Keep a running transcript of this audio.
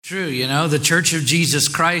true. You know, the Church of Jesus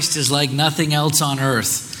Christ is like nothing else on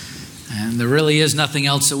earth. And there really is nothing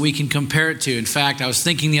else that we can compare it to. In fact, I was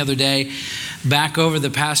thinking the other day, back over the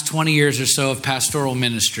past 20 years or so of pastoral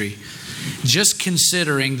ministry, just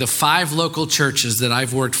considering the 5 local churches that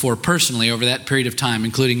I've worked for personally over that period of time,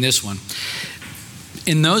 including this one.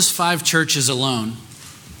 In those 5 churches alone,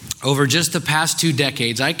 over just the past 2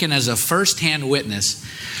 decades, I can, as a firsthand witness,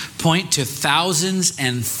 point to thousands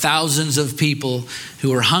and thousands of people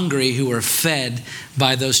who are hungry, who are fed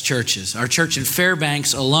by those churches. Our church in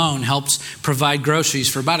Fairbanks alone helps provide groceries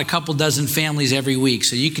for about a couple dozen families every week.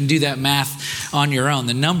 So you can do that math on your own.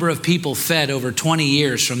 The number of people fed over 20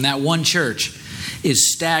 years from that one church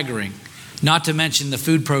is staggering, not to mention the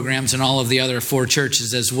food programs in all of the other 4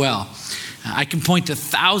 churches as well. I can point to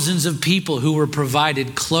thousands of people who were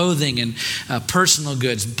provided clothing and personal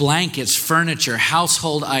goods, blankets, furniture,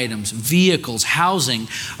 household items, vehicles, housing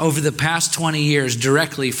over the past 20 years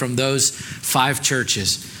directly from those 5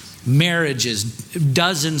 churches. Marriages,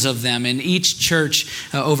 dozens of them in each church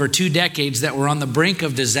over 2 decades that were on the brink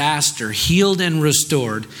of disaster, healed and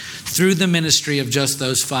restored through the ministry of just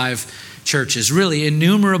those 5 churches. Really,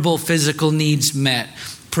 innumerable physical needs met.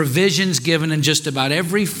 Provisions given in just about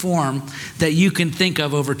every form that you can think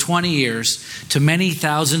of over 20 years to many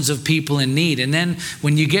thousands of people in need. And then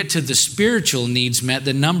when you get to the spiritual needs met,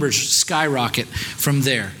 the numbers skyrocket from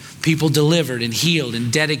there. People delivered and healed and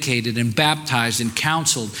dedicated and baptized and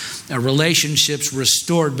counseled, relationships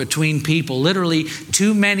restored between people. Literally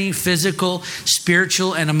too many physical,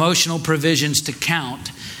 spiritual, and emotional provisions to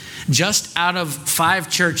count just out of 5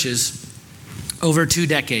 churches over 2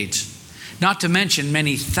 decades. Not to mention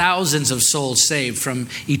many thousands of souls saved from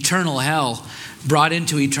eternal hell, brought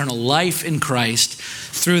into eternal life in Christ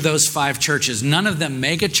through those 5 churches. None of them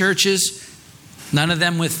mega churches, none of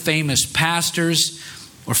them with famous pastors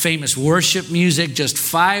or famous worship music, just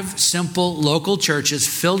 5 simple local churches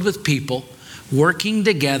filled with people working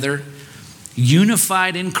together,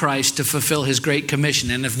 unified in Christ to fulfill His Great Commission.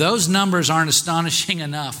 And if those numbers aren't astonishing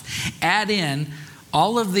enough, add in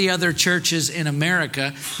all of the other churches in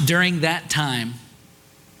America during that time.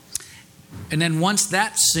 And then once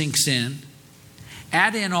that sinks in,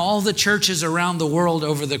 add in all the churches around the world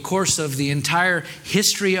over the course of the entire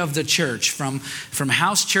history of the church, from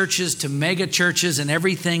house churches to mega churches and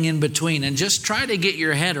everything in between, and just try to get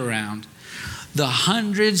your head around the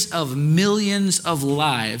hundreds of millions of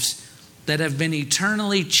lives that have been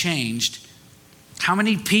eternally changed. How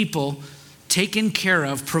many people taken care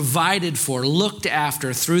of, provided for, looked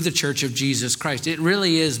after through the Church of Jesus Christ. It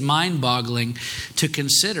really is mind-boggling to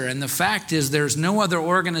consider. And the fact is, there's no other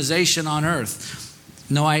organization on earth,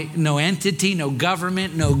 no entity, no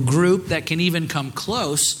government, no group that can even come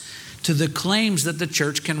close to the claims that the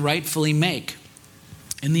church can rightfully make.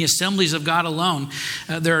 In the Assemblies of God alone,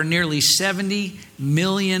 there are nearly 70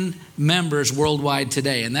 million members worldwide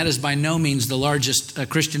today, and that is by no means the largest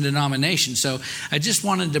Christian denomination. So I just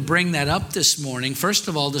wanted to bring that up this morning, first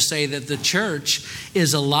of all, to say that the church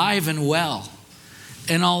is alive and well.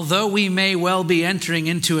 And although we may well be entering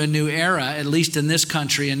into a new era, at least in this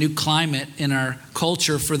country, a new climate in our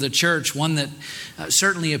culture for the church, one that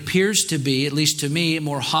certainly appears to be, at least to me,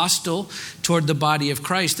 more hostile toward the body of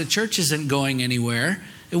Christ, the church isn't going anywhere.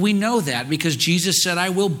 We know that because Jesus said, "I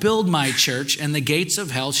will build my church and the gates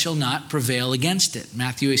of hell shall not prevail against it."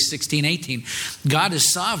 Matthew 16:18. God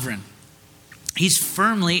is sovereign. He's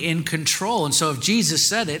firmly in control. And so if Jesus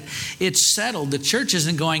said it, it's settled. The church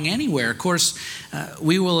isn't going anywhere. Of course,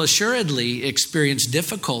 we will assuredly experience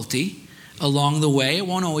difficulty along the way. It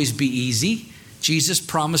won't always be easy. Jesus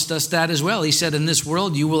promised us that as well. He said, "In this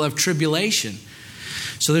world you will have tribulation."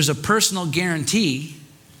 So there's a personal guarantee,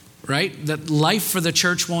 right, that life for the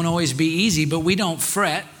church won't always be easy, but we don't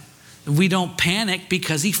fret. We don't panic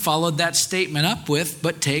because He followed that statement up with,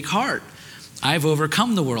 "But take heart. I've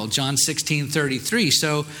overcome the world," John 16:33.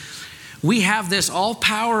 So we have this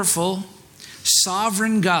all-powerful,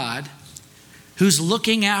 sovereign God who's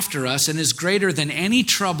looking after us and is greater than any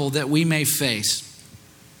trouble that we may face.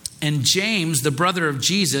 And James, the brother of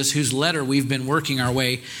Jesus, whose letter we've been working our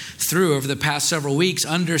way through over the past several weeks,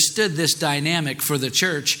 understood this dynamic for the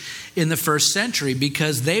church in the first century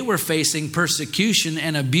because they were facing persecution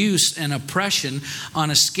and abuse and oppression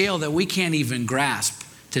on a scale that we can't even grasp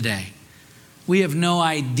today. We have no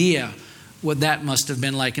idea what that must have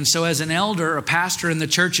been like. And so as an elder, a pastor in the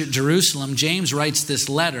church at Jerusalem, James writes this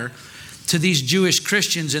letter to these Jewish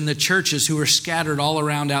Christians in the churches who were scattered all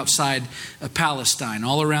around outside of Palestine,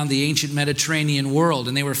 all around the ancient Mediterranean world.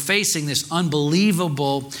 And they were facing this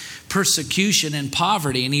unbelievable persecution and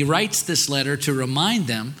poverty. And he writes this letter to remind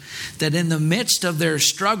them that in the midst of their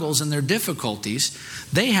struggles and their difficulties,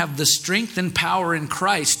 they have the strength and power in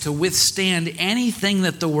Christ to withstand anything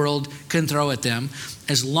that the world can throw at them,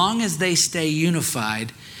 as long as they stay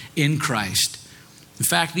unified in Christ. In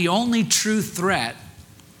fact, the only true threat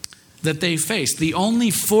that they face, the only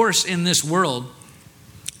force in this world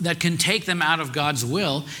that can take them out of God's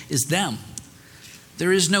will, is them.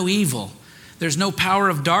 There is no evil. There's no power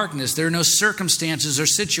of darkness. There are no circumstances or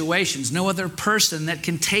situations, no other person that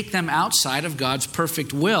can take them outside of God's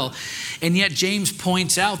perfect will. And yet James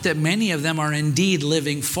points out that many of them are indeed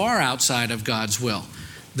living far outside of God's will.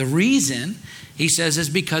 The reason, he says, is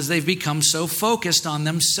because they've become so focused on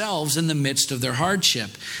themselves in the midst of their hardship.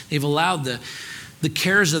 They've allowed the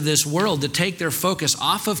cares of this world to take their focus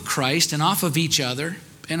off of Christ and off of each other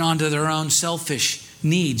and onto their own selfish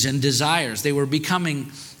needs and desires. They were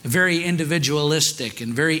becoming very individualistic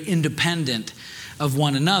and very independent of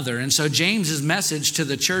one another. And so James's message to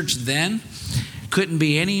the church then couldn't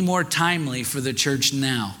be any more timely for the church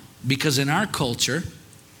now. Because in our culture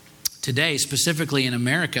today, specifically in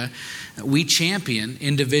America, we champion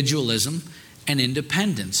individualism and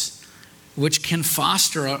independence, which can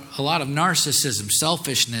foster a lot of narcissism,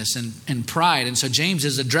 selfishness, and pride. And so James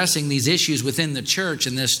is addressing these issues within the church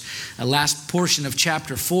in this last portion of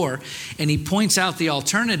chapter 4. And he points out the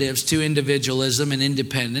alternatives to individualism and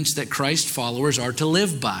independence that Christ followers are to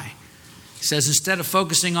live by. He says instead of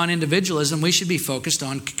focusing on individualism, we should be focused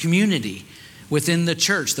on community within the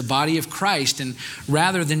church, the body of Christ. And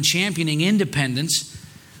rather than championing independence,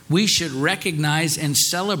 we should recognize and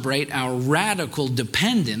celebrate our radical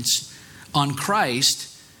dependence on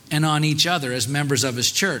Christ and on each other as members of his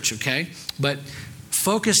church, okay? But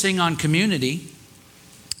focusing on community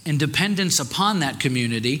and dependence upon that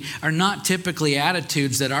community are not typically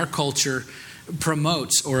attitudes that our culture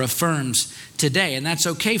promotes or affirms today. And that's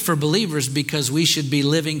okay for believers, because we should be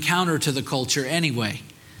living counter to the culture anyway.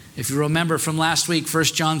 If you remember from last week,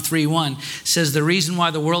 1 John 3:1 says the reason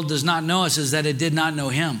why the world does not know us is that it did not know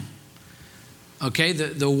him. Okay,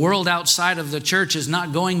 the world outside of the church is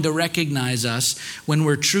not going to recognize us when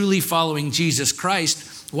we're truly following Jesus Christ.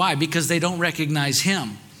 Why? Because they don't recognize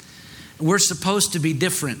him. We're supposed to be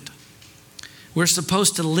different. We're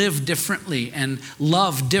supposed to live differently and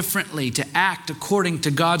love differently, to act according to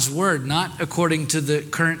God's word, not according to the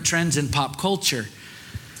current trends in pop culture.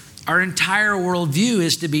 Our entire worldview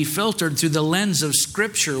is to be filtered through the lens of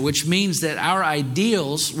Scripture, which means that our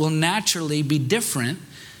ideals will naturally be different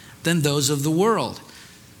than those of the world.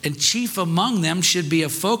 And chief among them should be a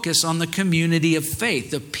focus on the community of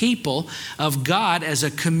faith, the people of God as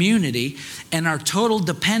a community, and our total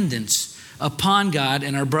dependence upon God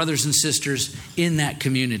and our brothers and sisters in that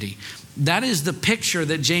community. That is the picture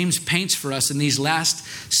that James paints for us in these last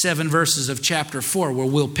 7 verses of chapter 4, where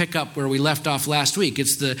we'll pick up where we left off last week.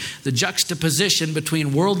 It's the juxtaposition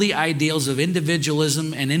between worldly ideals of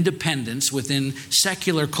individualism and independence within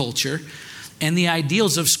secular culture, and the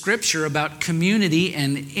ideals of Scripture about community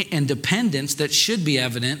and dependence that should be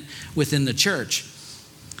evident within the church.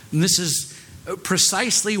 And this is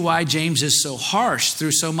precisely why James is so harsh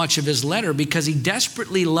through so much of his letter, because he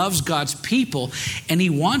desperately loves God's people and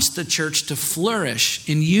he wants the church to flourish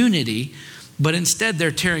in unity, but instead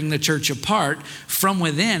they're tearing the church apart from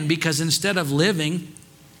within, because instead of living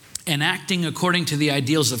and acting according to the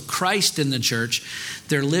ideals of Christ in the church,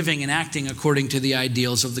 they're living and acting according to the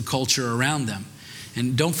ideals of the culture around them.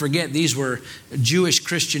 And don't forget, these were Jewish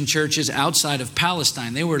Christian churches outside of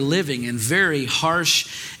Palestine. They were living in very harsh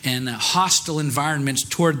and hostile environments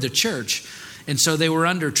toward the church. And so they were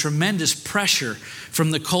under tremendous pressure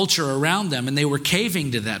from the culture around them, and they were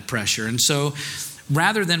caving to that pressure. And so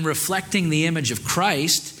rather than reflecting the image of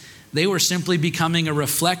Christ, they were simply becoming a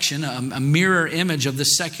reflection, a mirror image of the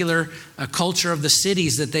secular culture of the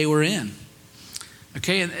cities that they were in.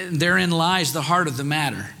 Okay, and therein lies the heart of the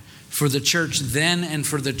matter for the church then and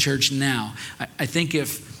for the church now. I think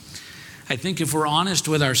if we're honest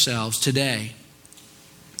with ourselves today,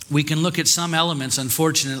 we can look at some elements,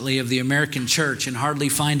 unfortunately, of the American church and hardly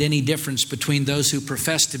find any difference between those who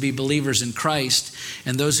profess to be believers in Christ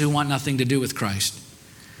and those who want nothing to do with Christ.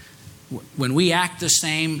 When we act the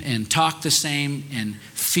same and talk the same and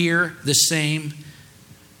fear the same,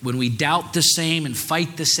 when we doubt the same and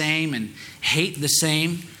fight the same and hate the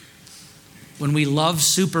same, when we love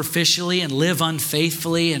superficially and live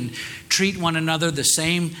unfaithfully and treat one another the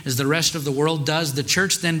same as the rest of the world does, the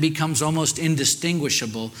church then becomes almost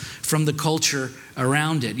indistinguishable from the culture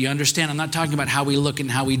around it. You understand? I'm not talking about how we look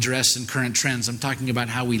and how we dress and current trends. I'm talking about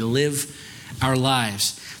how we live our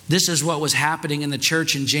lives. This is what was happening in the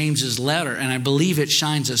church in James's letter, and I believe it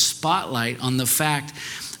shines a spotlight on the fact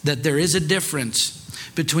that there is a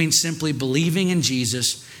difference between simply believing in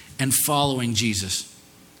Jesus and following Jesus,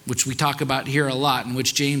 which we talk about here a lot, and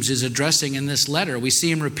which James is addressing in this letter. We see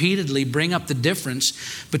him repeatedly bring up the difference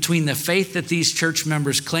between the faith that these church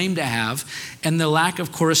members claim to have and the lack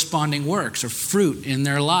of corresponding works or fruit in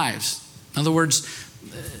their lives. In other words,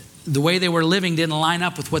 the way they were living didn't line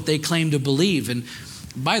up with what they claimed to believe. And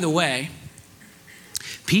by the way,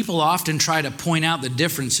 people often try to point out the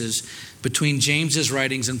differences between James's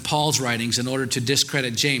writings and Paul's writings in order to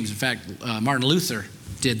discredit James. In fact, Martin Luther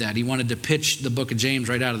did that. He wanted to pitch the book of James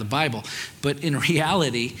right out of the Bible. But in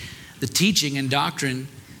reality, the teaching and doctrine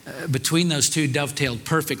between those two dovetailed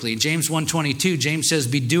perfectly. In James 1:22, James says,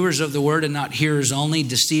 "Be doers of the word and not hearers only,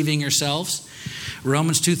 deceiving yourselves."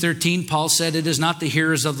 Romans 2:13, Paul said, "It is not the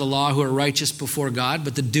hearers of the law who are righteous before God,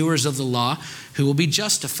 but the doers of the law who will be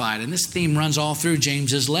justified." And this theme runs all through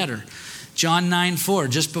James's letter. John 9:4,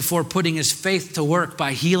 just before putting his faith to work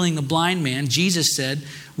by healing the blind man, Jesus said,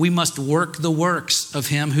 "We must work the works of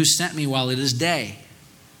him who sent me while it is day."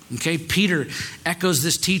 Okay, Peter echoes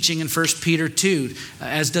this teaching in 1 Peter 2,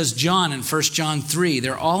 as does John in 1 John 3.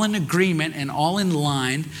 They're all in agreement and all in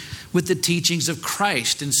line with the teachings of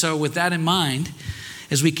Christ. And so with that in mind,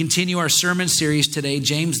 as we continue our sermon series today,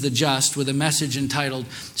 James the Just, with a message entitled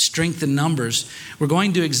Strength in Numbers, we're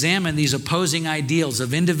going to examine these opposing ideals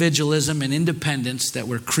of individualism and independence that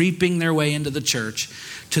were creeping their way into the church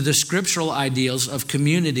to the scriptural ideals of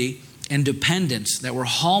community and dependence that were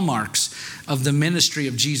hallmarks of the ministry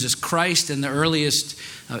of Jesus Christ and the earliest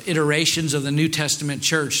iterations of the New Testament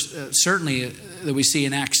church, certainly that we see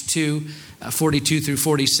in Acts 2, 42 through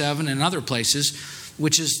 47 and other places,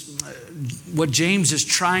 which is what James is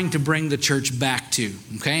trying to bring the church back to.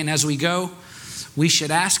 Okay, and as we go, we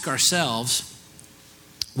should ask ourselves,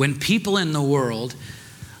 when people in the world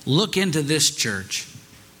look into this church,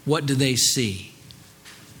 what do they see?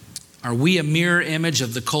 Are we a mirror image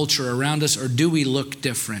of the culture around us, or do we look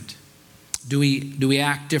different? Do we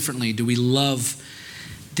act differently? Do we love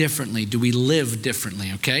differently? Do we live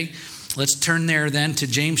differently? Okay, let's turn there then to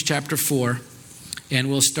James chapter 4, and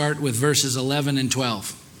we'll start with verses 11 and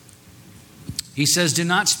 12. He says, "Do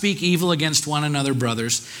not speak evil against one another,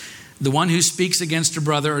 brothers. The one who speaks against a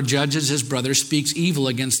brother or judges his brother speaks evil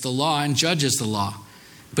against the law and judges the law.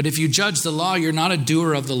 But if you judge the law, you're not a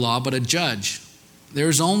doer of the law, but a judge. There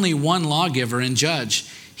is only one lawgiver and judge,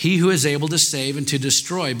 he who is able to save and to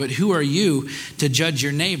destroy. But who are you to judge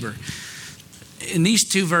your neighbor?" In these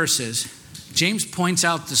two verses, James points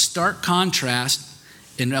out the stark contrast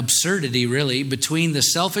and absurdity, really, between the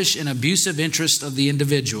selfish and abusive interest of the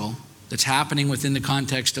individual that's happening within the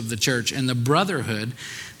context of the church and the brotherhood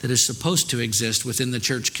that is supposed to exist within the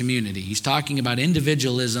church community. He's talking about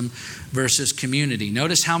individualism versus community.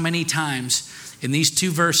 Notice how many times in these two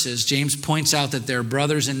verses, James points out that they're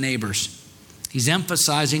brothers and neighbors. He's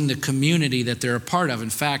emphasizing the community that they're a part of. In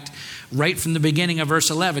fact, right from the beginning of verse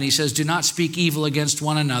 11, he says, "Do not speak evil against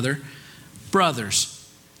one another, brothers."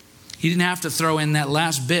 He didn't have to throw in that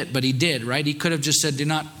last bit, but he did, right? He could have just said, "Do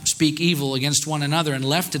not speak evil against one another," and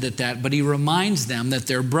left it at that, but he reminds them that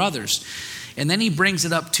they're brothers. And then he brings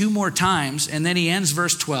it up two more times, and then he ends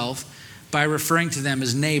verse 12 by referring to them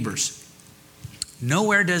as neighbors.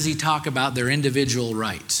 Nowhere does he talk about their individual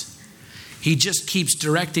rights. He just keeps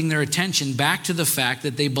directing their attention back to the fact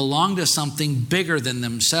that they belong to something bigger than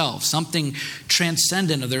themselves, something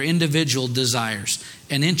transcendent of their individual desires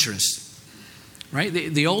and interests. Right?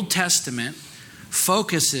 The Old Testament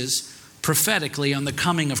focuses prophetically on the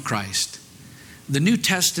coming of Christ. The New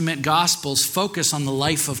Testament Gospels focus on the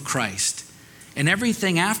life of Christ. And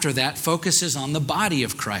everything after that focuses on the body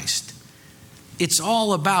of Christ. It's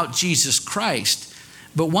all about Jesus Christ.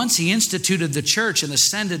 But once he instituted the church and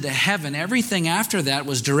ascended to heaven, everything after that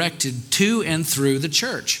was directed to and through the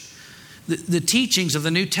church. The teachings of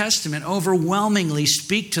the New Testament overwhelmingly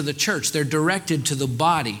speak to the church. They're directed to the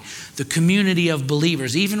body, the community of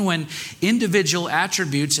believers. Even when individual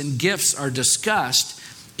attributes and gifts are discussed,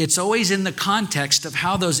 it's always in the context of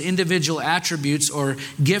how those individual attributes or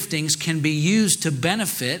giftings can be used to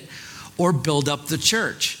benefit or build up the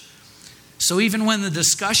church. So even when the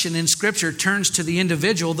discussion in Scripture turns to the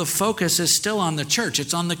individual, the focus is still on the church.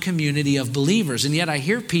 It's on the community of believers. And yet I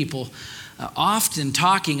hear people often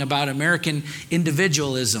talking about American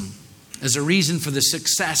individualism as a reason for the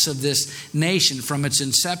success of this nation from its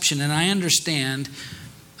inception. And I understand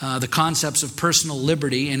the concepts of personal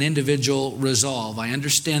liberty and individual resolve. I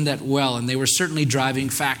understand that well, and they were certainly driving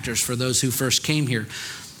factors for those who first came here.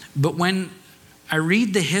 But when I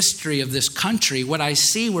read the history of this country, what I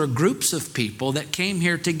see were groups of people that came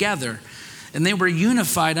here together, and they were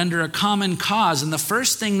unified under a common cause. And the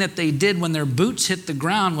first thing that they did when their boots hit the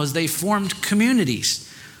ground was they formed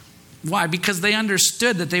communities. Why? Because they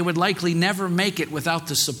understood that they would likely never make it without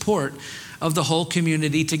the support of the whole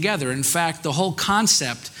community together. In fact, the whole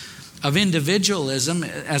concept of individualism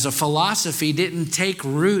as a philosophy didn't take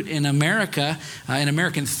root in America, in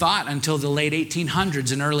American thought, until the late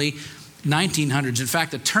 1800s and early 1900s. In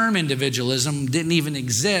fact, the term individualism didn't even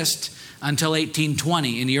exist until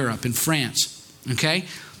 1820 in Europe, in France. Okay?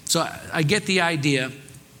 So I get the idea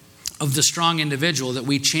of the strong individual that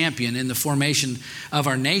we champion in the formation of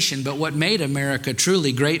our nation. But what made America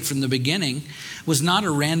truly great from the beginning was not a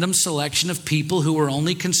random selection of people who were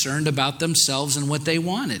only concerned about themselves and what they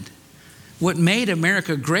wanted. What made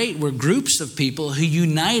America great were groups of people who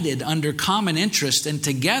united under common interest, and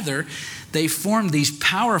together they formed these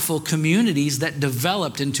powerful communities that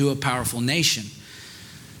developed into a powerful nation.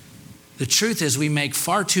 The truth is, we make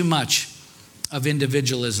far too much of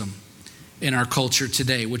individualism in our culture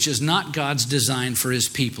today, which is not God's design for his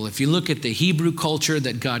people. If you look at the Hebrew culture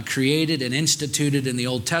that God created and instituted in the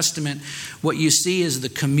Old Testament, what you see is the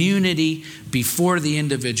community before the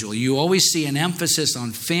individual. You always see an emphasis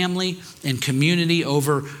on family and community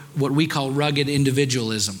over what we call rugged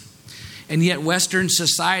individualism. And yet Western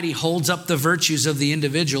society holds up the virtues of the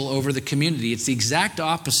individual over the community. It's the exact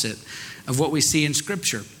opposite of what we see in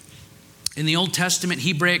Scripture. In the Old Testament,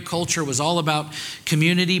 Hebraic culture was all about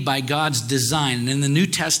community by God's design. And in the New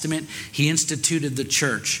Testament, he instituted the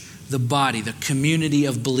church, the body, the community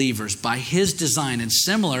of believers by his design. And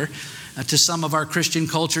similar to some of our Christian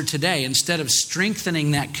culture today, instead of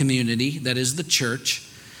strengthening that community, that is the church,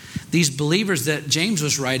 these believers that James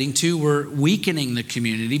was writing to were weakening the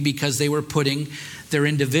community because they were putting their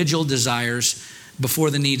individual desires before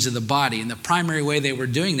the needs of the body. And the primary way they were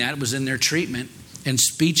doing that was in their treatment and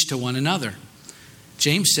speech to one another.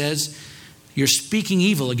 James says, you're speaking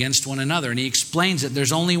evil against one another. And he explains that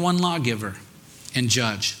there's only one lawgiver and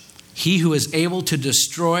judge. He who is able to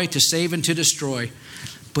destroy, to save and to destroy.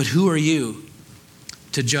 But who are you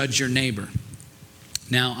to judge your neighbor?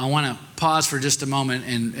 Now, I want to pause for just a moment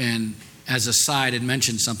and as a side and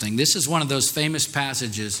mention something. This is one of those famous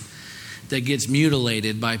passages that gets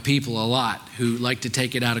mutilated by people a lot who like to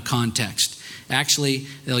take it out of context. Actually,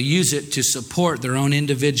 they'll use it to support their own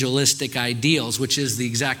individualistic ideals, which is the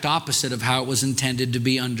exact opposite of how it was intended to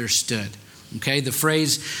be understood. Okay, the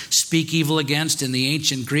phrase speak evil against in the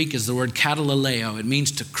ancient Greek is the word katalaleo. It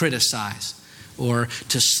means to criticize or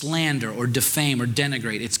to slander or defame or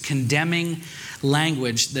denigrate. It's condemning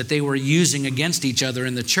language that they were using against each other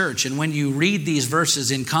in the church. And when you read these verses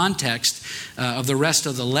in context of the rest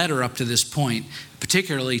of the letter up to this point,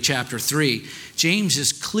 particularly chapter 3, James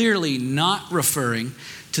is clearly not referring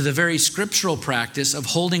to the very scriptural practice of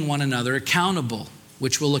holding one another accountable,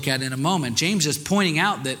 which we'll look at in a moment. James is pointing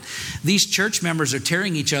out that these church members are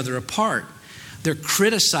tearing each other apart. They're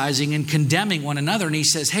criticizing and condemning one another. And he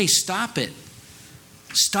says, hey, stop it.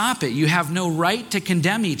 Stop it. You have no right to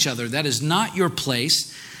condemn each other. That is not your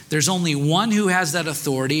place. There's only one who has that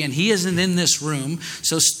authority, and he isn't in this room.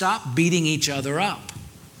 So stop beating each other up.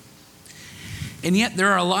 And yet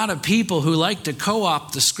there are a lot of people who like to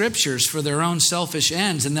co-opt the scriptures for their own selfish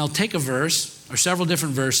ends, and they'll take a verse or several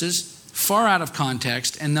different verses far out of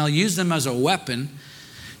context, and they'll use them as a weapon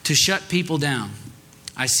to shut people down.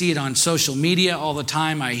 I see it on social media all the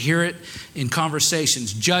time. I hear it in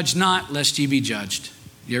conversations. Judge not, lest ye be judged.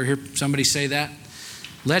 You ever hear somebody say that?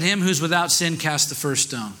 Let him who's without sin cast the first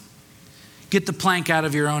stone. Get the plank out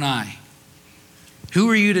of your own eye. Who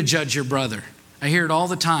are you to judge your brother? I hear it all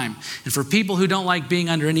the time. And for people who don't like being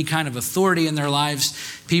under any kind of authority in their lives,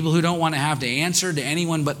 people who don't want to have to answer to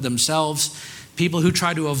anyone but themselves, people who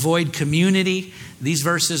try to avoid community, these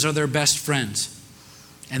verses are their best friends.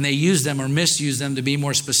 And they use them or misuse them, to be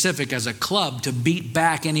more specific, as a club to beat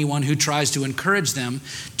back anyone who tries to encourage them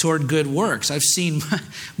toward good works. I've seen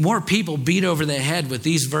more people beat over the head with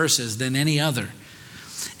these verses than any other.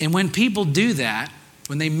 And when people do that,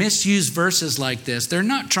 when they misuse verses like this, they're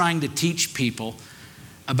not trying to teach people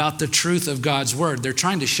about the truth of God's word. They're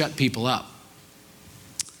trying to shut people up.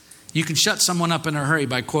 You can shut someone up in a hurry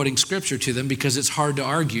by quoting scripture to them because it's hard to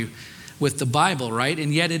argue with the Bible, right?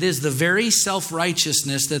 And yet it is the very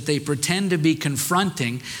self-righteousness that they pretend to be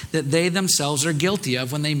confronting that they themselves are guilty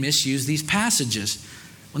of when they misuse these passages.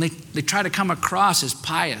 When they try to come across as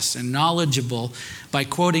pious and knowledgeable by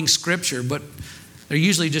quoting scripture, but they're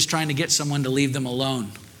usually just trying to get someone to leave them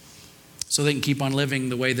alone so they can keep on living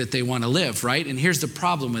the way that they want to live, right? And here's the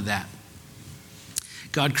problem with that.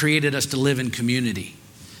 God created us to live in community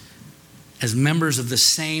as members of the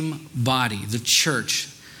same body, the church.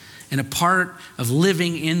 And a part of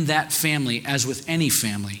living in that family, as with any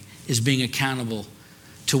family, is being accountable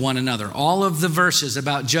to one another. All of the verses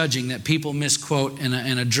about judging that people misquote and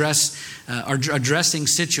are addressing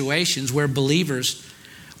situations where believers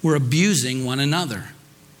were abusing one another.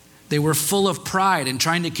 They were full of pride and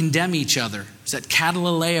trying to condemn each other. It's that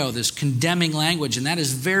katalaleo, this condemning language, and that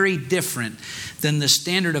is very different than the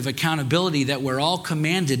standard of accountability that we're all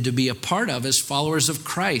commanded to be a part of as followers of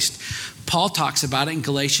Christ. Paul talks about it in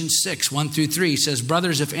Galatians 6, 1-3. He says,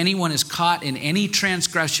 brothers, if anyone is caught in any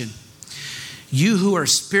transgression, you who are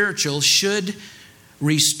spiritual should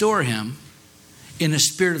restore him in a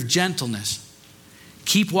spirit of gentleness.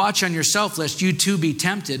 Keep watch on yourself, lest you too be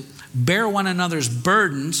tempted. Bear one another's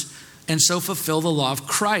burdens, and so fulfill the law of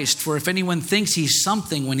Christ. For if anyone thinks he's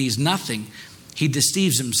something when he's nothing, he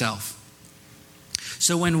deceives himself.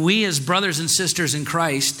 So when we as brothers and sisters in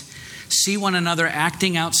Christ see one another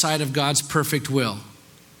acting outside of God's perfect will,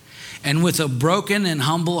 and with a broken and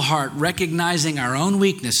humble heart, recognizing our own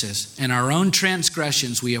weaknesses and our own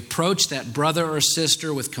transgressions, we approach that brother or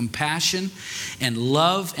sister with compassion and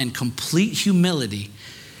love and complete humility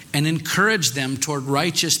and encourage them toward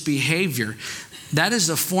righteous behavior. That is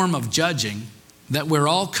a form of judging that we're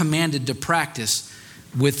all commanded to practice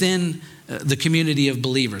within the community of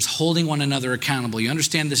believers, holding one another accountable. You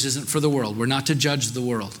understand this isn't for the world. We're not to judge the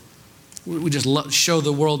world. We just show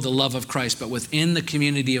the world the love of Christ, but within the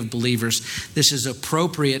community of believers, this is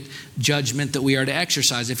appropriate judgment that we are to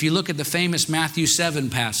exercise. If you look at the famous Matthew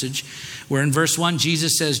 7 passage, where in verse 1,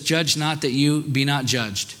 Jesus says, judge not that you be not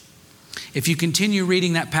judged. If you continue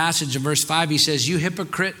reading that passage in verse 5, he says, you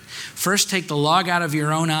hypocrite, first take the log out of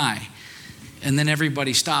your own eye. And then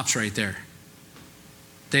everybody stops right there.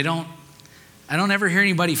 I don't ever hear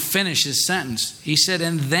anybody finish his sentence. He said,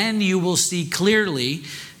 and then you will see clearly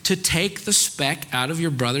to take the speck out of your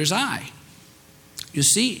brother's eye. You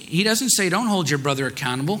see, he doesn't say don't hold your brother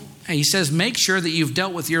accountable. He says make sure that you've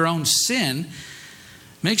dealt with your own sin.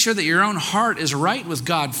 Make sure that your own heart is right with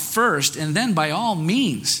God first, and then by all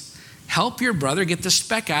means, help your brother get the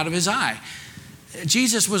speck out of his eye.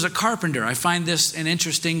 Jesus was a carpenter. I find this an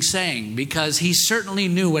interesting saying because he certainly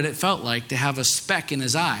knew what it felt like to have a speck in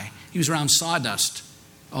his eye. He was around sawdust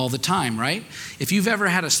all the time, right? If you've ever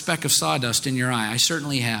had a speck of sawdust in your eye, I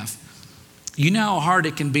certainly have. You know how hard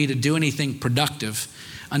it can be to do anything productive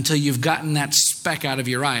until you've gotten that speck out of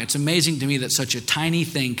your eye. It's amazing to me that such a tiny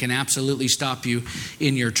thing can absolutely stop you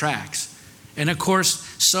in your tracks. And of course,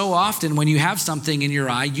 so often when you have something in your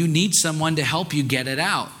eye, you need someone to help you get it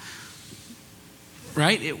out,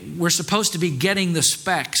 right? We're supposed to be getting the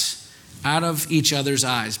specks out of each other's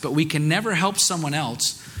eyes, but we can never help someone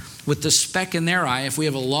else with the speck in their eye if we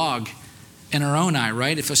have a log in our own eye,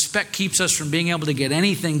 right? If a speck keeps us from being able to get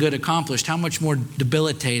anything good accomplished, how much more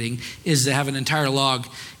debilitating is to have an entire log,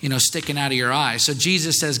 sticking out of your eye? So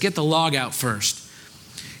Jesus says, get the log out first.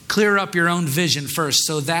 Clear up your own vision first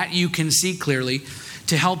so that you can see clearly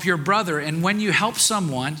to help your brother. And when you help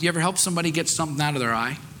someone, you ever help somebody get something out of their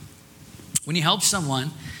eye? When you help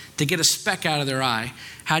someone to get a speck out of their eye,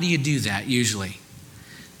 how do you do that usually?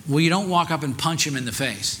 Well, you don't walk up and punch them in the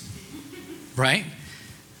face. Right?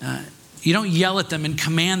 You don't yell at them and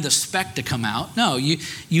command the speck to come out. No,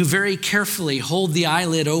 you very carefully hold the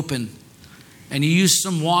eyelid open and you use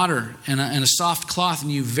some water and a soft cloth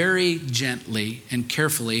and you very gently and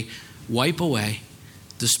carefully wipe away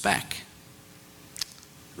the speck.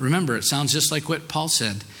 Remember, it sounds just like what Paul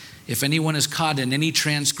said. If anyone is caught in any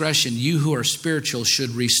transgression, you who are spiritual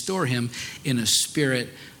should restore him in a spirit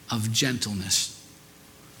of gentleness.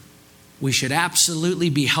 We should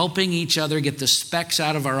absolutely be helping each other get the specks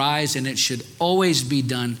out of our eyes, and it should always be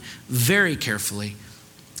done very carefully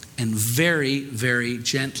and very, very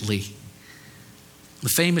gently. The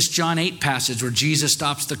famous John 8 passage where Jesus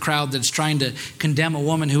stops the crowd that's trying to condemn a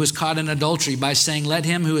woman who was caught in adultery by saying, let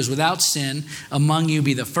him who is without sin among you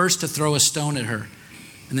be the first to throw a stone at her.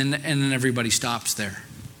 And then everybody stops there.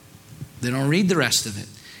 They don't read the rest of it.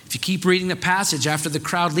 If you keep reading the passage after the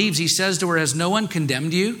crowd leaves, he says to her, has no one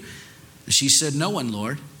condemned you? She said, no one,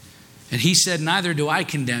 Lord. And he said, neither do I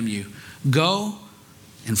condemn you. Go,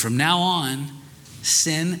 and from now on,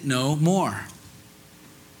 sin no more.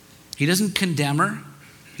 He doesn't condemn her.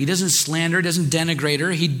 He doesn't slander, doesn't denigrate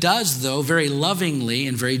her. He does, though, very lovingly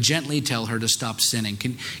and very gently tell her to stop sinning.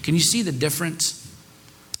 Can you see the difference?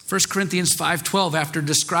 1 Corinthians 5:12, after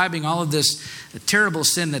describing all of this terrible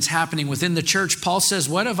sin that's happening within the church, Paul says,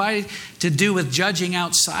 what have I to do with judging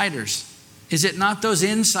outsiders? Is it not those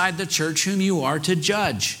inside the church whom you are to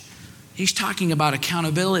judge? He's talking about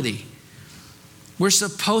accountability. We're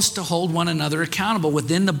supposed to hold one another accountable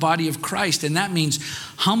within the body of Christ, and that means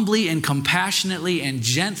humbly and compassionately and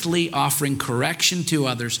gently offering correction to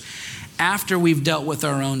others after we've dealt with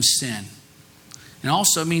our own sin. It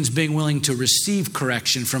also means being willing to receive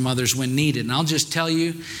correction from others when needed. And I'll just tell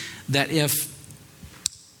you that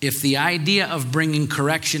if the idea of bringing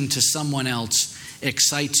correction to someone else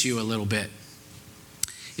excites you a little bit,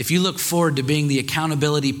 if you look forward to being the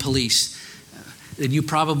accountability police, then you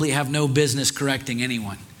probably have no business correcting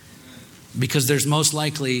anyone, because there's most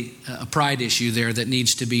likely a pride issue there that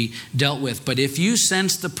needs to be dealt with. But if you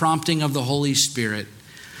sense the prompting of the Holy Spirit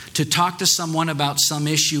to talk to someone about some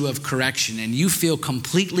issue of correction and you feel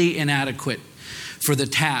completely inadequate for the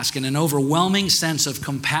task, and an overwhelming sense of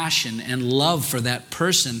compassion and love for that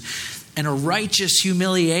person, and a righteous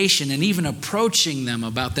humiliation, and even approaching them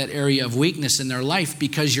about that area of weakness in their life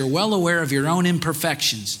because you're well aware of your own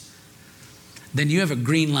imperfections, then you have a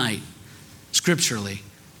green light, scripturally,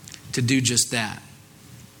 to do just that.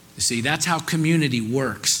 You see, that's how community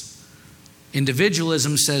works.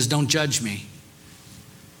 Individualism says, don't judge me.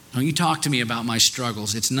 Don't you talk to me about my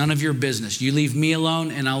struggles. It's none of your business. You leave me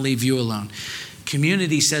alone and I'll leave you alone.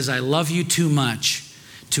 Community says, I love you too much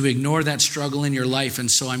to ignore that struggle in your life, and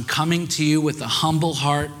so I'm coming to you with a humble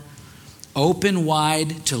heart, open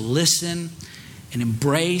wide to listen and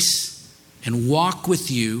embrace and walk with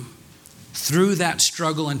you through that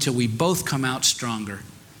struggle until we both come out stronger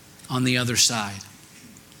on the other side.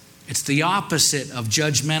 It's the opposite of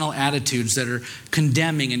judgmental attitudes that are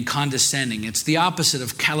condemning and condescending. It's the opposite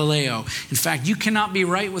of kaleo. In fact, you cannot be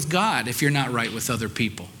right with God if you're not right with other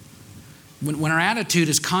people. When our attitude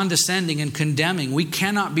is condescending and condemning, we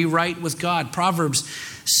cannot be right with God. Proverbs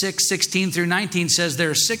 6:16 through 19 says there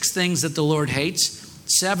are 6 things that the Lord hates,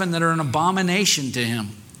 7 that are an abomination to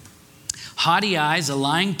him: haughty eyes, a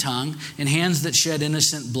lying tongue, and hands that shed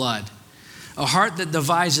innocent blood. A heart that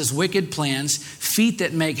devises wicked plans, feet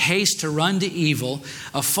that make haste to run to evil,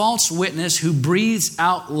 a false witness who breathes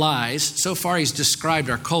out lies. So far he's described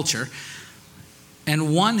our culture.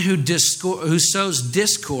 And one who sows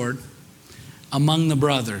discord among the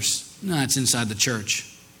brothers. No, that's inside the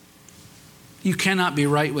church. You cannot be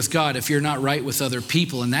right with God if you're not right with other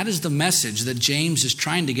people. And that is the message that James is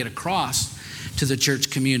trying to get across to the church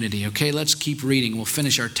community. Okay, let's keep reading. We'll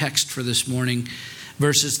finish our text for this morning,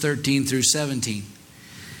 verses 13 through 17.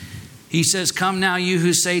 He says, come now, you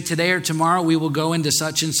who say today or tomorrow we will go into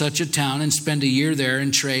such and such a town and spend a year there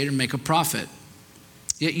and trade and make a profit.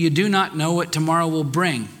 Yet you do not know what tomorrow will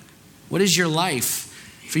bring. What is your life?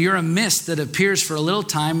 For you're a mist that appears for a little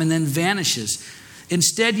time and then vanishes.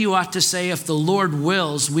 Instead, you ought to say, if the Lord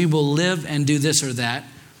wills, we will live and do this or that.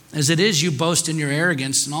 As it is, you boast in your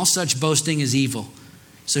arrogance, and all such boasting is evil.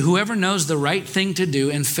 So whoever knows the right thing to do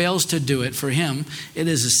and fails to do it, for him, it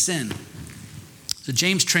is a sin. So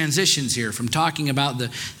James transitions here from talking about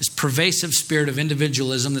this pervasive spirit of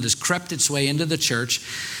individualism that has crept its way into the church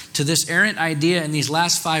to this errant idea in these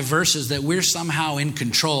last 5 verses that we're somehow in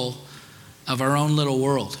control of our own little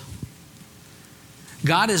world.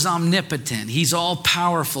 God is omnipotent. He's all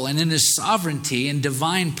powerful. And in his sovereignty and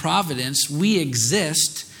divine providence, we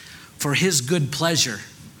exist for his good pleasure.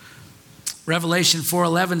 Revelation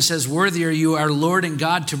 4:11 says, worthy are you, our Lord and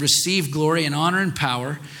God, to receive glory and honor and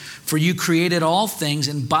power, for you created all things,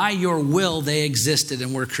 and by your will they existed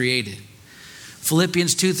and were created.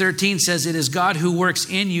 Philippians 2:13 says, it is God who works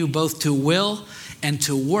in you both to will and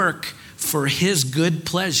to work for his good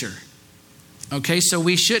pleasure. Okay, so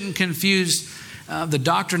we shouldn't confuse the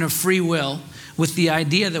doctrine of free will with the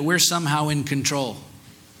idea that we're somehow in control.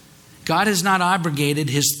 God has not abrogated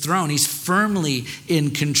his throne. He's firmly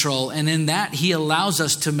in control. And in that, he allows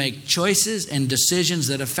us to make choices and decisions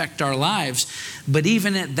that affect our lives. But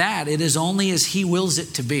even at that, it is only as he wills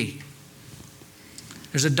it to be.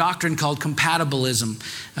 There's a doctrine called compatibilism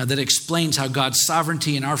that explains how God's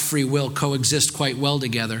sovereignty and our free will coexist quite well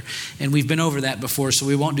together. And we've been over that before, so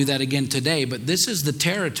we won't do that again today. But this is the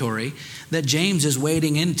territory that James is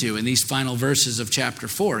wading into in these final verses of chapter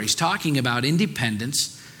 4. He's talking about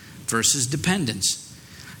independence versus dependence.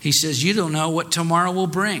 He says, you don't know what tomorrow will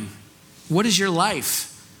bring. What is your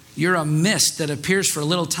life? You're a mist that appears for a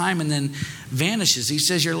little time and then vanishes. He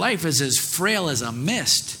says your life is as frail as a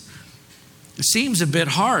mist. It seems a bit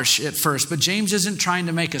harsh at first, but James isn't trying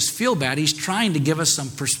to make us feel bad. He's trying to give us some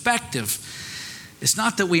perspective. It's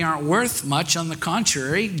not that we aren't worth much. On the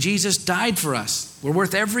contrary, Jesus died for us. We're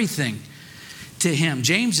worth everything to him.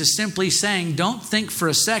 James is simply saying, don't think for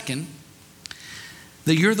a second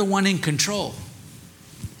that you're the one in control.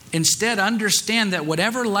 Instead, understand that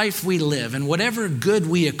whatever life we live and whatever good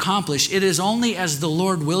we accomplish, it is only as the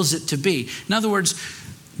Lord wills it to be. In other words,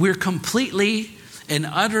 we're completely and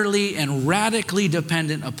utterly and radically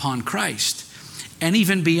dependent upon Christ. And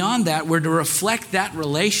even beyond that, we're to reflect that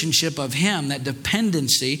relationship of Him, that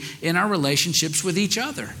dependency in our relationships with each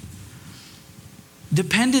other.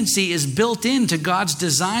 Dependency is built into God's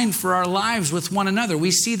design for our lives with one another.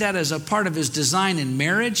 We see that as a part of His design in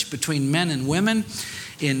marriage between men and women,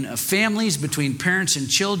 in families between parents and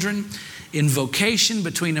children, in vocation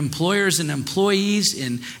between employers and employees,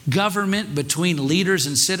 in government between leaders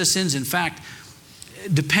and citizens. In fact,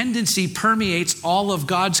 dependency permeates all of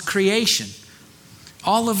God's creation.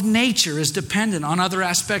 All of nature is dependent on other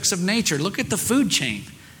aspects of nature. Look at the food chain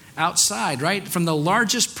outside, right? From the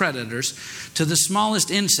largest predators to the smallest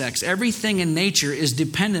insects, everything in nature is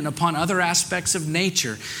dependent upon other aspects of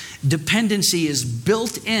nature. Dependency is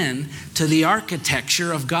built in to the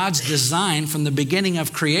architecture of God's design from the beginning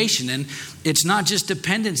of creation. And it's not just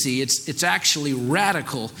dependency, it's actually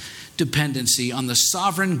radical dependency on the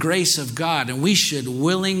sovereign grace of God. And we should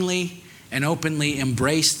willingly and openly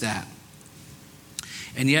embrace that.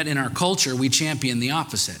 And yet in our culture, we champion the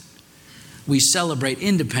opposite. We celebrate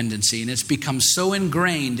independency, and it's become so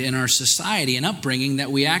ingrained in our society and upbringing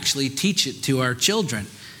that we actually teach it to our children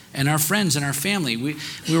and our friends and our family. We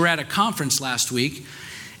were at a conference last week,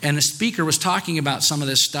 and a speaker was talking about some of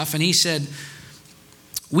this stuff, and he said,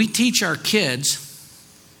 we teach our kids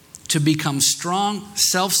to become strong,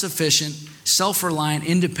 self-sufficient, self-reliant,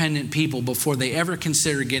 independent people before they ever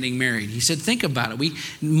consider getting married. He said, think about it. We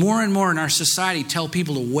more and more in our society tell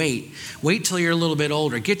people to wait. Wait till you're a little bit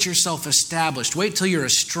older. Get yourself established. Wait till you're a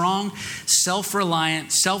strong,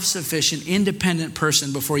 self-reliant, self-sufficient, independent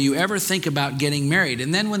person before you ever think about getting married.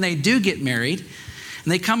 And then when they do get married,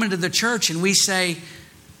 and they come into the church and we say,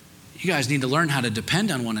 you guys need to learn how to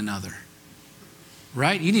depend on one another.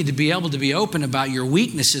 Right? You need to be able to be open about your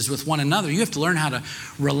weaknesses with one another. You have to learn how to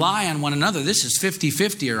rely on one another. This is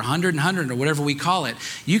 50-50 or 100-100 or whatever we call it.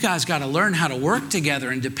 You guys got to learn how to work together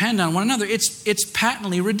and depend on one another. It's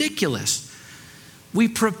patently ridiculous. We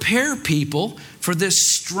prepare people for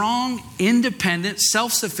this strong, independent,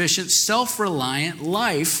 self-sufficient, self-reliant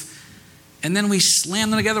life, and then we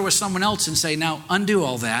slam them together with someone else and say, now undo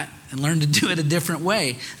all that and learn to do it a different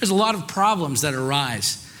way. There's a lot of problems that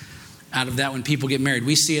arise out of that when people get married.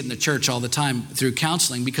 We see it in the church all the time through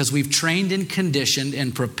counseling because we've trained and conditioned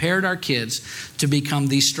and prepared our kids to become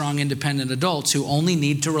these strong, independent adults who only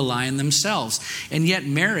need to rely on themselves. And yet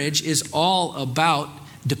marriage is all about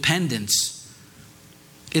dependence.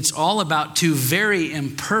 It's all about two very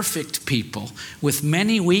imperfect people with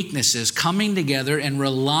many weaknesses coming together and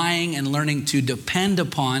relying and learning to depend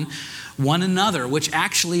upon one another, which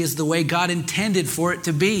actually is the way God intended for it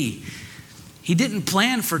to be. He didn't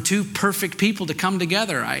plan for two perfect people to come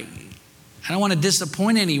together. I don't want to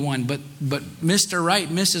disappoint anyone, but Mr. Right,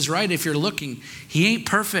 Mrs. Right, if you're looking, he ain't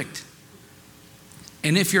perfect.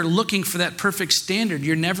 And if you're looking for that perfect standard,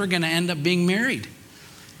 you're never going to end up being married.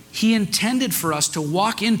 He intended for us to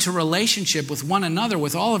walk into relationship with one another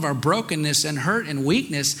with all of our brokenness and hurt and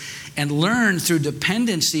weakness and learn through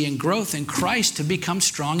dependency and growth in Christ to become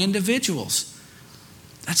strong individuals.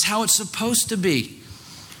 That's how it's supposed to be.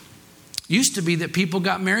 Used to be that people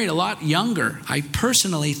got married a lot younger. I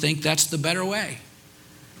personally think that's the better way.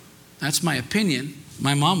 That's my opinion.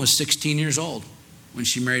 My mom was 16 years old when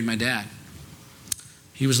she married my dad.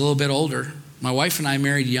 He was a little bit older. My wife and I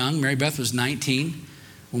married young. Mary Beth was 19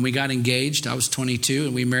 when we got engaged. I was 22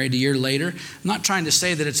 and we married a year later. I'm not trying to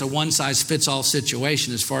say that it's a one-size-fits-all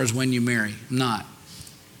situation as far as when you marry. I'm not.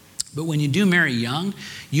 But when you do marry young,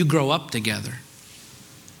 you grow up together.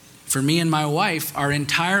 For me and my wife, our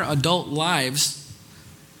entire adult lives,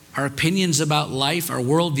 our opinions about life, our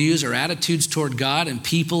worldviews, our attitudes toward God and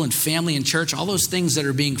people and family and church, all those things that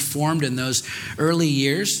are being formed in those early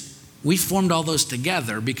years, we formed all those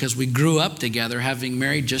together because we grew up together, having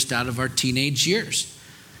married just out of our teenage years.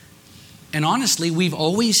 And honestly, we've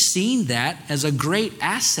always seen that as a great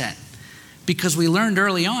asset because we learned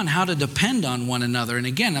early on how to depend on one another. And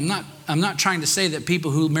again, I'm not trying to say that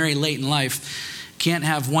people who marry late in life can't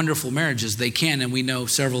have wonderful marriages. They can, and we know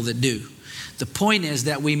several that do. The point is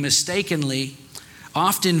that we mistakenly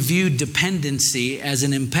often view dependency as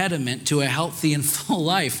an impediment to a healthy and full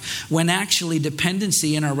life, when actually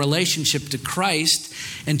dependency in our relationship to Christ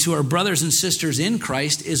and to our brothers and sisters in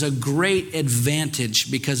Christ is a great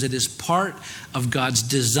advantage because it is part of God's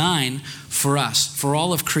design for us, for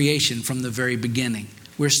all of creation from the very beginning.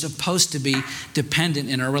 We're supposed to be dependent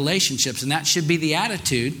in our relationships, and that should be the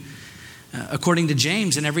attitude according to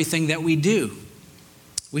James, in everything that we do.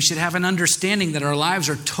 We should have an understanding that our lives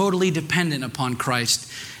are totally dependent upon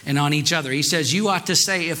Christ and on each other. He says, you ought to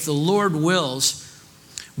say, if the Lord wills,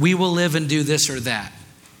 we will live and do this or that.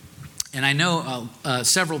 And I know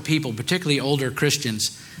several people, particularly older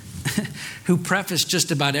Christians, who preface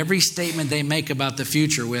just about every statement they make about the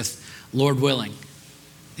future with Lord willing.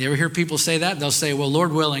 You ever hear people say that? They'll say, well,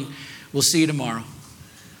 Lord willing, we'll see you tomorrow.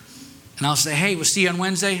 And I'll say, hey, we'll see you on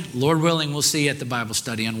Wednesday. Lord willing, we'll see you at the Bible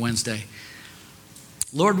study on Wednesday.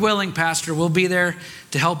 Lord willing, Pastor, we'll be there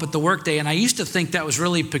to help at the workday. And I used to think that was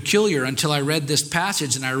really peculiar until I read this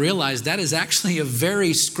passage and I realized that is actually a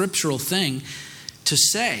very scriptural thing to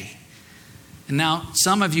say. And now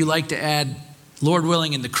some of you like to add, Lord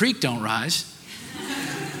willing, and the creek don't rise.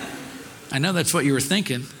 I know that's what you were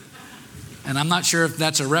thinking. And I'm not sure if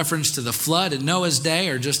that's a reference to the flood in Noah's day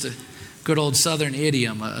or just a good old Southern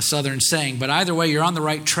idiom, a Southern saying. But either way, you're on the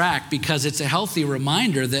right track because it's a healthy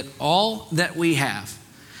reminder that all that we have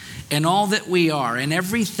and all that we are and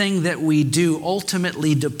everything that we do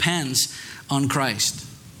ultimately depends on Christ.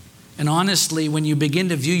 And honestly, when you begin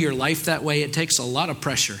to view your life that way, it takes a lot of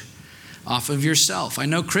pressure off of yourself. I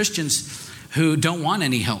know Christians who don't want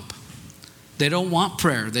any help. They don't want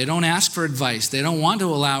prayer. They don't ask for advice. They don't want to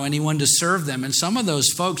allow anyone to serve them. And some of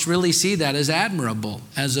those folks really see that as admirable,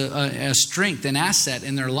 as a strength, an asset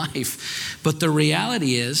in their life. But the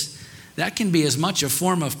reality is that can be as much a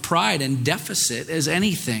form of pride and deficit as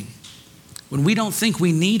anything. When we don't think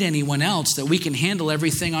we need anyone else, that we can handle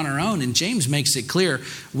everything on our own. And James makes it clear,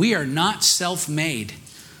 we are not self-made.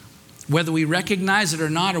 Whether we recognize it or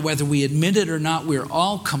not, or whether we admit it or not, we're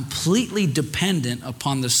all completely dependent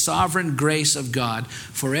upon the sovereign grace of God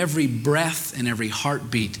for every breath and every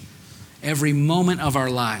heartbeat, every moment of our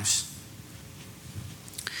lives.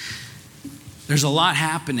 There's a lot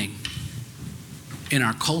happening in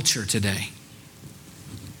our culture today.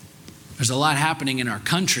 There's a lot happening in our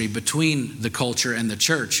country between the culture and the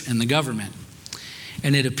church and the government.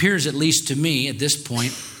 And it appears, at least to me at this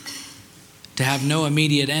point, to have no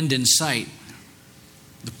immediate end in sight.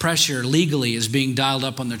 The pressure legally is being dialed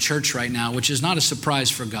up on the church right now, which is not a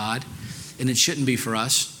surprise for God, and it shouldn't be for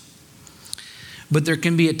us. But there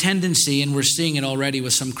can be a tendency, and we're seeing it already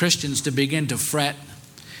with some Christians, to begin to fret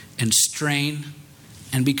and strain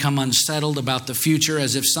and become unsettled about the future,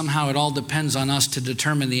 as if somehow it all depends on us to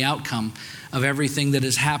determine the outcome of everything that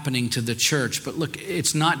is happening to the church. But look,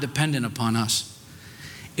 it's not dependent upon us.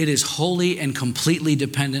 It is wholly and completely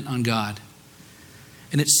dependent on God.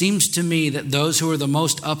 And it seems to me that those who are the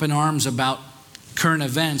most up in arms about current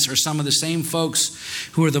events are some of the same folks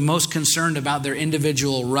who are the most concerned about their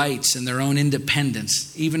individual rights and their own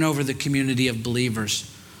independence, even over the community of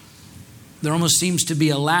believers. There almost seems to be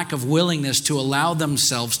a lack of willingness to allow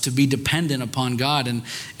themselves to be dependent upon God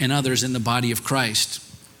and others in the body of Christ.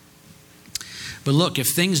 But look, if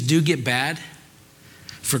things do get bad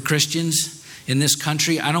for Christians in this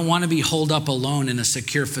country, I don't want to be holed up alone in a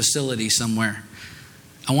secure facility somewhere.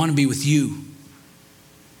 I want to be with you.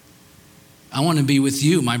 I want to be with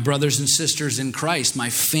you, my brothers and sisters in Christ, my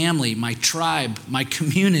family, my tribe, my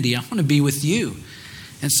community. I want to be with you.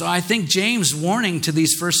 And so I think James' warning to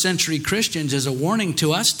these first century Christians is a warning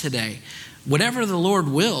to us today. Whatever the Lord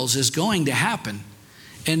wills is going to happen.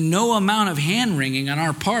 And no amount of hand-wringing on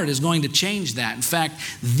our part is going to change that. In fact,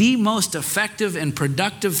 the most effective and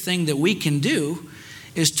productive thing that we can do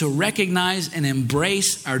is to recognize and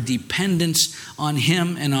embrace our dependence on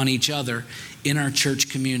Him and on each other in our church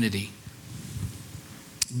community.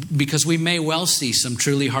 Because we may well see some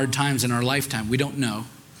truly hard times in our lifetime. We don't know.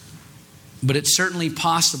 But it's certainly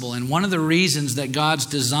possible. And one of the reasons that God's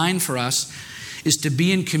design for us is to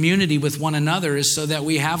be in community with one another is so that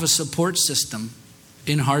we have a support system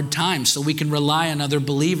in hard times, so we can rely on other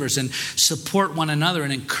believers and support one another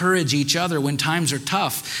and encourage each other when times are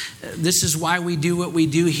tough. This is why we do what we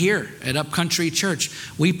do here at Upcountry Church.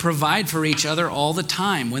 We provide for each other all the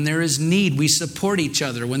time. When there is need, we support each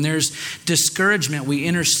other. When there's discouragement, we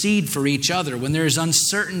intercede for each other. When there's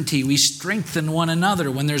uncertainty, we strengthen one another.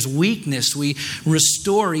 When there's weakness, we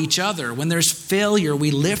restore each other. When there's failure, we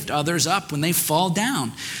lift others up when they fall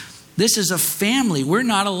down. This is a family. We're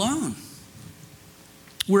not alone.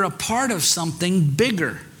 We're a part of something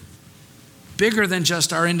bigger than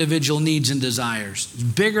just our individual needs and desires,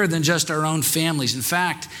 bigger than just our own families. In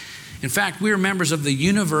fact, we are members of the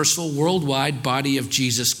universal worldwide body of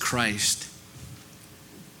Jesus Christ.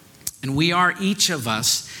 And we are, each of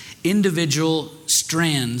us, individual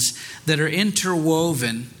strands that are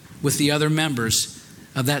interwoven with the other members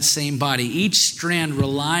of that same body, each strand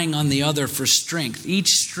relying on the other for strength, each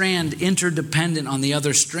strand interdependent on the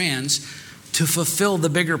other strands to fulfill the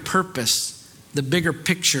bigger purpose the bigger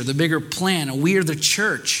picture, the bigger plan. And we are the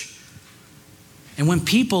church. And when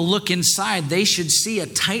people look inside, they should see a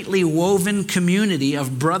tightly woven community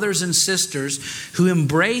of brothers and sisters who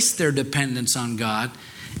embrace their dependence on God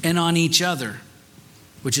and on each other,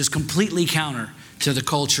 which is completely counter to the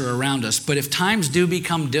culture around us. But if times do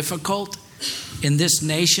become difficult in this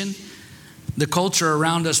nation, the culture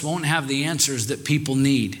around us won't have the answers that people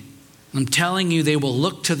need. I'm telling you, they will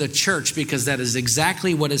look to the church, because that is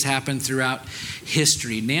exactly what has happened throughout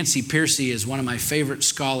history. Nancy Pearcey is one of my favorite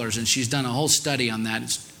scholars, and she's done a whole study on that.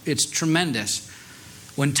 It's tremendous.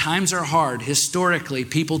 When times are hard, historically,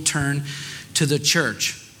 people turn to the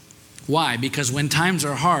church. Why? Because when times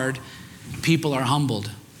are hard, people are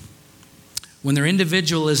humbled. When their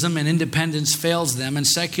individualism and independence fails them and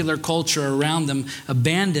secular culture around them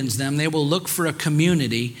abandons them, they will look for a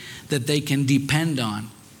community that they can depend on.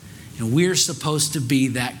 And we're supposed to be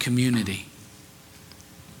that community.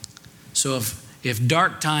 So if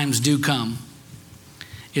dark times do come,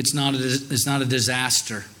 it's not a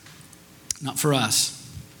disaster. Not for us.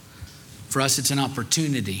 For us, it's an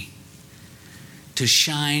opportunity to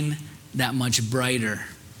shine that much brighter,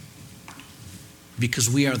 because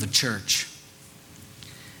we are the church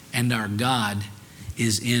and our God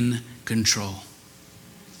is in control.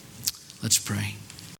 Let's pray.